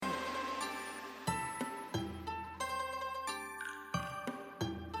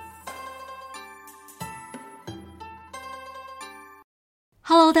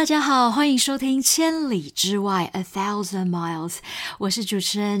Hello， 大家好，欢迎收听千里之外 A Thousand Miles， 我是主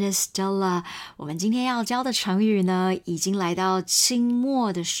持人 Stella。我们今天要教的成语呢，已经来到清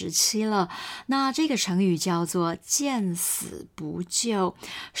末的时期了。那这个成语叫做见死不救，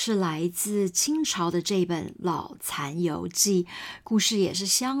是来自清朝的这本《老残游记》，故事也是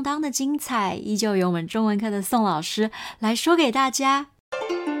相当的精彩，依旧由我们中文课的宋老师来说给大家。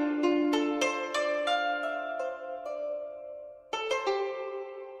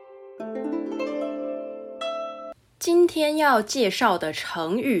今天要介绍的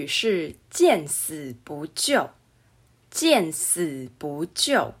成语是见死不救。见死不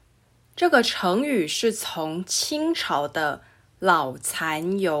救这个成语是从清朝的《老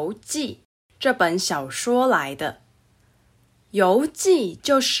残游记》这本小说来的。游记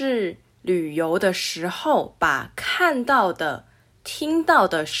就是旅游的时候把看到的、听到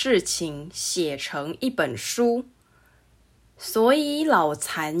的事情写成一本书，所以《老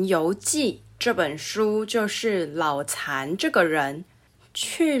残游记》这本书就是老残这个人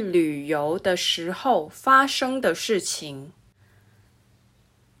去旅游的时候发生的事情。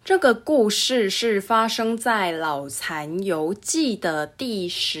这个故事是发生在《老残游记》的第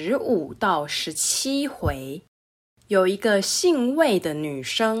15到17回。有一个姓魏的女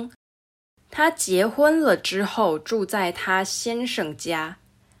生，她结婚了之后住在她先生家，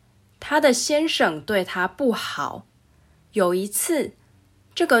她的先生对她不好。有一次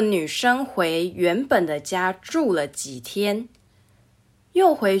这个女生回原本的家住了几天，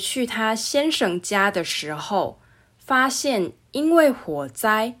又回去她先生家的时候，发现因为火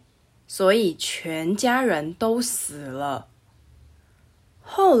灾，所以全家人都死了。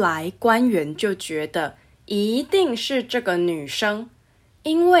后来官员就觉得一定是这个女生，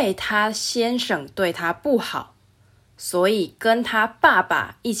因为她先生对她不好，所以跟她爸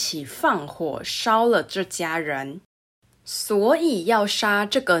爸一起放火烧了这家人。所以要杀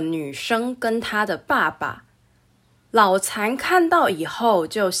这个女生跟她的爸爸。老残看到以后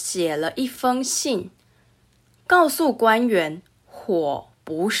就写了一封信，告诉官员火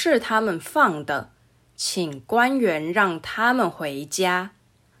不是他们放的，请官员让他们回家。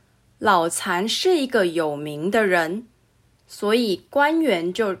老残是一个有名的人，所以官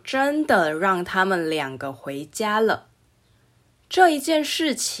员就真的让他们两个回家了。这一件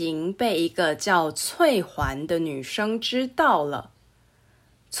事情被一个叫翠环的女生知道了，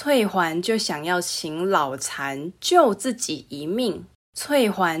翠环就想要请老残救自己一命。翠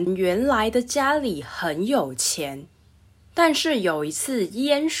环原来的家里很有钱，但是有一次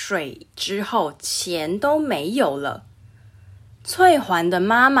淹水之后钱都没有了。翠环的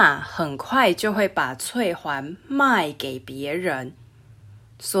妈妈很快就会把翠环卖给别人，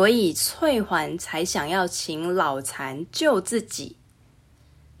所以翠环才想要请老残救自己。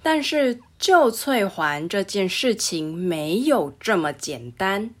但是救翠环这件事情没有这么简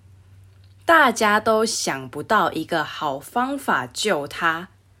单，大家都想不到一个好方法救她。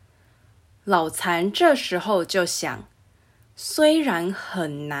老残这时候就想，虽然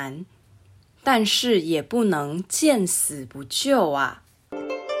很难，但是也不能见死不救啊。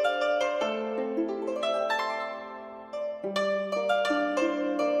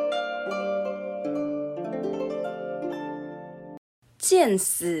见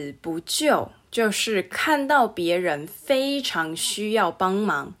死不救就是看到别人非常需要帮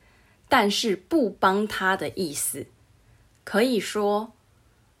忙，但是不帮他的意思。可以说，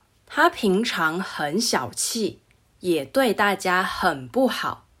他平常很小气，也对大家很不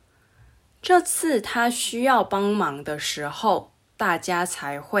好。这次他需要帮忙的时候，大家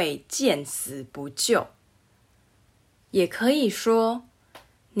才会见死不救。也可以说，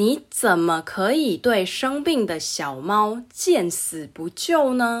你怎么可以对生病的小猫见死不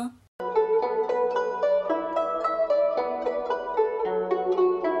救呢？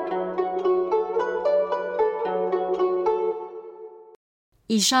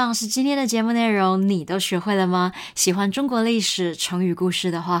以上是今天的节目内容，你都学会了吗？喜欢中国历史成语故事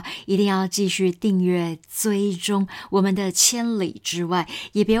的话，一定要继续订阅追踪我们的千里之外，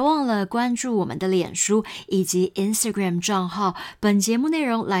也别忘了关注我们的脸书以及 Instagram 账号。本节目内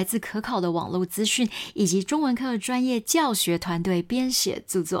容来自可考的网络资讯以及中文课专业教学团队编写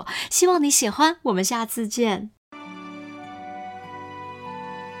著作，希望你喜欢，我们下次见。